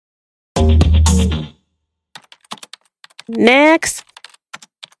Next.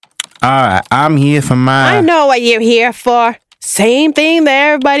 Alright, I'm here for my... I know what you're here for. Same thing that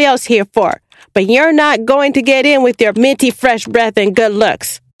everybody else here for. But you're not going to get in with your minty fresh breath and good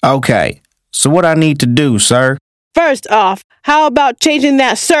looks. Okay, so what I need to do, sir? First off, how about changing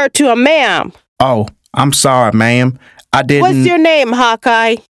that sir to a ma'am? Oh, I'm sorry, ma'am. I didn't... What's your name,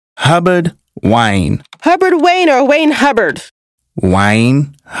 Hawkeye? Hubbard Wayne. Hubbard Wayne or Wayne Hubbard?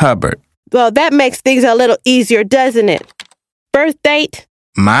 Wayne Hubbard. Well, that makes things a little easier, doesn't it? Birth date?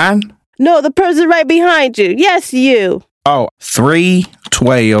 Mine? No, the person right behind you. Yes, you. Oh,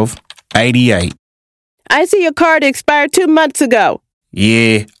 3/12/88. I see your card expired 2 months ago.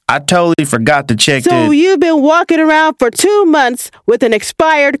 Yeah, I totally forgot to check So you've been walking around for 2 months with an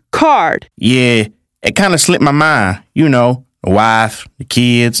expired card. Yeah, it kind of slipped my mind. You know, the wife, the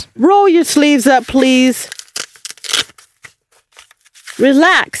kids. Roll your sleeves up, please.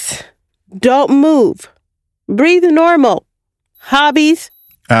 Relax. Don't move. Breathe normal. Hobbies?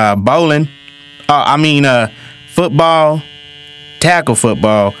 Bowling. Football, tackle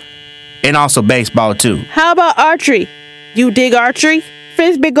football, and also baseball too. How about archery? You dig archery?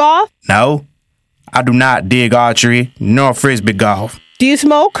 Frisbee golf? No, I do not dig archery nor frisbee golf. Do you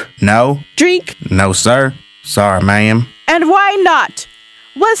smoke? No. Drink? No, sir. Sorry, ma'am. And why not?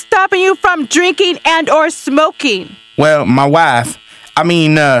 What's stopping you from drinking and or smoking? Well, my wife, I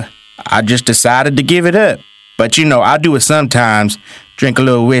just decided to give it up. But you know, I do it sometimes. Drink a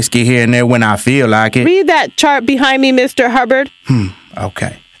little whiskey here and there when I feel like it. Read that chart behind me, Mr. Hubbard.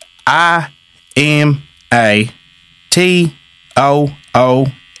 Okay. IMATOOL.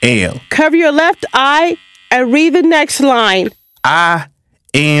 Cover your left eye and read the next line.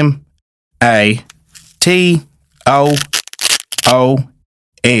 IMATOOL.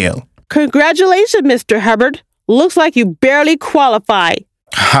 Congratulations, Mr. Hubbard. Looks like you barely qualify.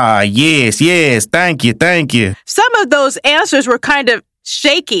 Yes, thank you. Some of those answers were kind of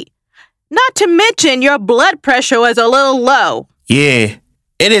shaky. Not to mention your blood pressure was a little low. Yeah,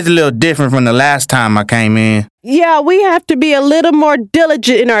 it is a little different from the last time I came in. Yeah, we have to be a little more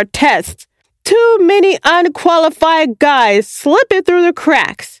diligent in our tests. Too many unqualified guys slipping through the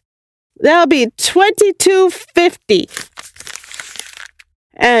cracks. That'll be $22.50.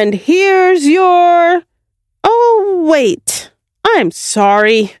 And here's your... Oh, wait. I'm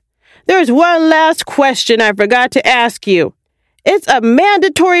sorry. There's one last question I forgot to ask you. It's a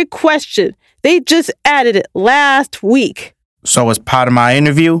mandatory question. They just added it last week. So it's part of my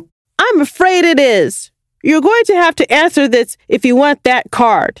interview? I'm afraid it is. You're going to have to answer this if you want that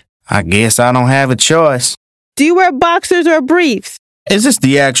card. I guess I don't have a choice. Do you wear boxers or briefs? Is this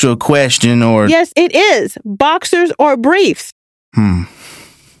the actual question or... Yes, it is. Boxers or briefs.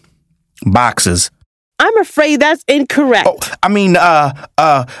 Boxes. I'm afraid that's incorrect.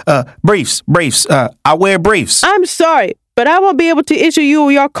 Briefs. I wear briefs. I'm sorry, but I won't be able to issue you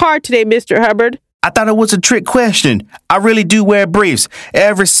your card today, Mr. Hubbard. I thought it was a trick question. I really do wear briefs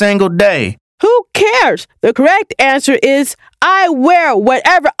every single day. Who cares? The correct answer is, I wear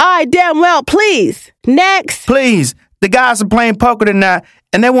whatever I damn well please. Next. Please, the guys are playing poker tonight,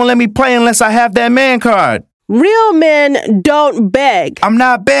 and they won't let me play unless I have that man card. Real men don't beg. I'm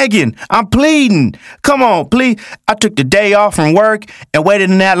not begging. I'm pleading. Come on, please. I took the day off from work and waited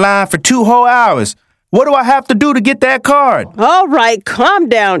in that line for 2 whole hours. What do I have to do to get that card? All right, calm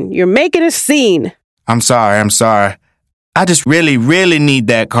down. You're making a scene. I'm sorry. I just really need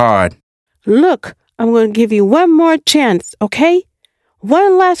that card. Look, I'm going to give you one more chance, okay?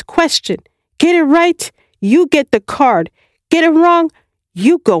 One last question. Get it right, you get the card. Get it wrong,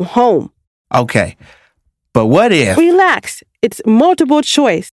 you go home. Okay. But what if... Relax. It's multiple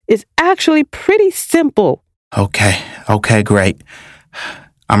choice. It's actually pretty simple. Okay, great.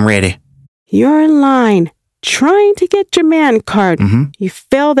 I'm ready. You're in line, trying to get your man card. You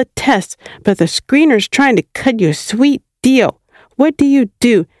fail the test, but the screener's trying to cut you a sweet deal. What do?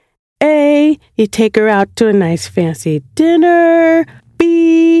 A, you take her out to a nice fancy dinner.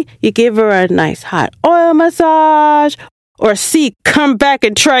 B, you give her a nice hot oil massage. Or C, come back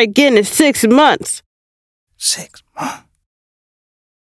and try again in 6 months. 6 months.